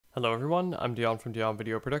Hello everyone, I'm Dion from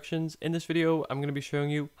DionVideoProductions. In this video, I'm going to be showing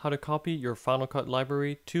you how to copy your Final Cut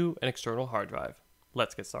library to an external hard drive.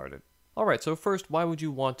 Let's get started. Alright, so first, why would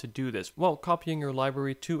you want to do this? Well, copying your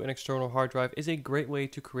library to an external hard drive is a great way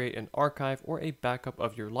to create an archive or a backup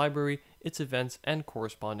of your library, its events, and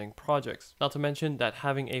corresponding projects. Not to mention that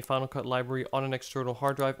having a Final Cut library on an external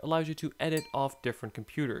hard drive allows you to edit off different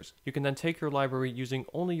computers. You can then take your library using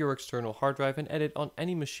only your external hard drive and edit on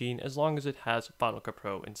any machine as long as it has Final Cut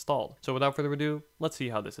Pro installed. So without further ado, let's see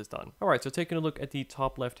how this is done. Alright, so taking a look at the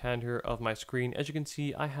top left hand here of my screen, as you can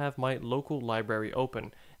see, I have my local library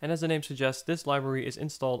open. And as the name suggests, this library is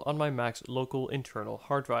installed on my Mac's local internal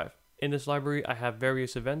hard drive. In this library, I have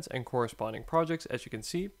various events and corresponding projects, as you can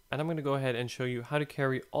see, and I'm going to go ahead and show you how to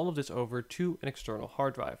carry all of this over to an external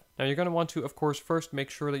hard drive. Now you're going to want to, of course, first make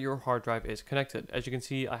sure that your hard drive is connected. As you can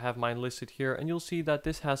see, I have mine listed here, and you'll see that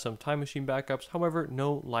this has some Time Machine backups, however,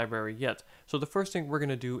 no library yet. So the first thing we're going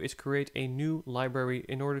to do is create a new library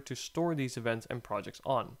in order to store these events and projects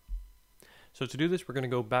on. So to do this, we're going to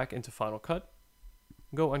go back into Final Cut,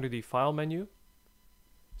 go under the File menu,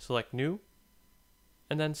 select New,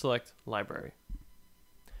 and then select Library.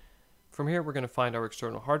 From here, we're going to find our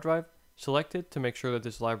external hard drive, select it to make sure that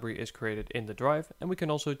this library is created in the drive, and we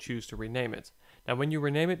can also choose to rename it. Now when you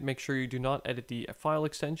rename it, make sure you do not edit the file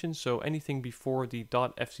extension, so anything before the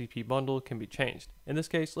 .fcp bundle can be changed. In this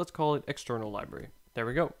case, let's call it External Library. There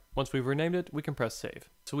we go. Once we've renamed it, we can press Save.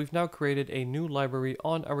 So we've now created a new library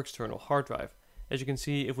on our external hard drive. As you can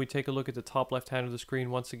see, if we take a look at the top left hand of the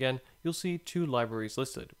screen once again, you'll see two libraries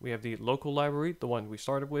listed. We have the local library, the one we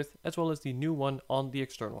started with, as well as the new one on the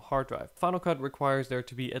external hard drive. Final Cut requires there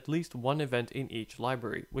to be at least one event in each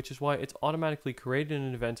library, which is why it's automatically created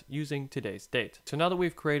an event using today's date. So now that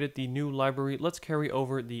we've created the new library, let's carry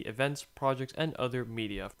over the events, projects, and other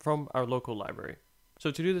media from our local library. So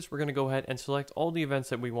to do this, we're going to go ahead and select all the events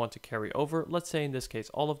that we want to carry over. Let's say in this case,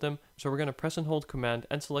 all of them. So we're going to press and hold Command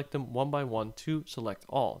and select them one by one to select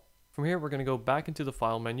all. From here, we're going to go back into the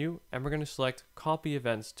File menu and we're going to select Copy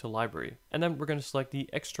Events to Library. And then we're going to select the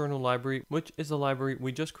external library, which is the library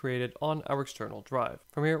we just created on our external drive.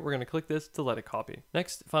 From here, we're going to click this to let it copy.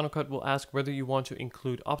 Next, Final Cut will ask whether you want to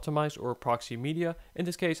include optimized or proxy media. In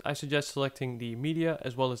this case, I suggest selecting the media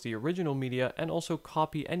as well as the original media, and also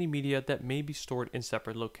copy any media that may be stored in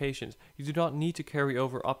separate locations. You do not need to carry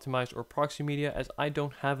over optimized or proxy media, as I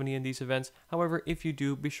don't have any in these events. However, if you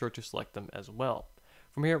do, be sure to select them as well.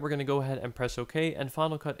 From here, we're going to go ahead and press OK, and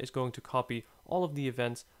Final Cut is going to copy all of the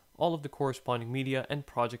events, all of the corresponding media and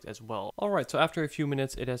project as well. Alright, so after a few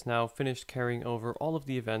minutes, it has now finished carrying over all of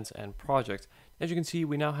the events and projects. As you can see,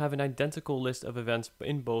 we now have an identical list of events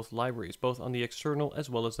in both libraries, both on the external as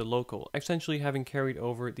well as the local, essentially having carried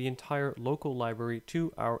over the entire local library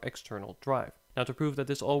to our external drive. Now to prove that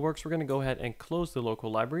this all works, we're going to go ahead and close the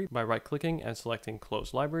local library by right-clicking and selecting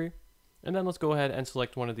Close Library. And then let's go ahead and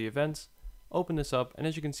select one of the events, open this up, and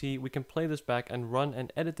as you can see, we can play this back and run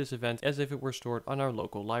and edit this event as if it were stored on our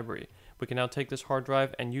local library. We can now take this hard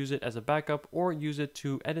drive and use it as a backup, or use it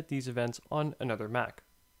to edit these events on another Mac.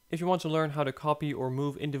 If you want to learn how to copy or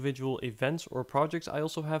move individual events or projects, I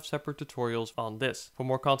also have separate tutorials on this. For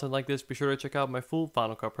more content like this, be sure to check out my full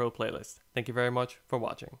Final Cut Pro playlist. Thank you very much for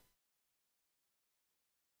watching.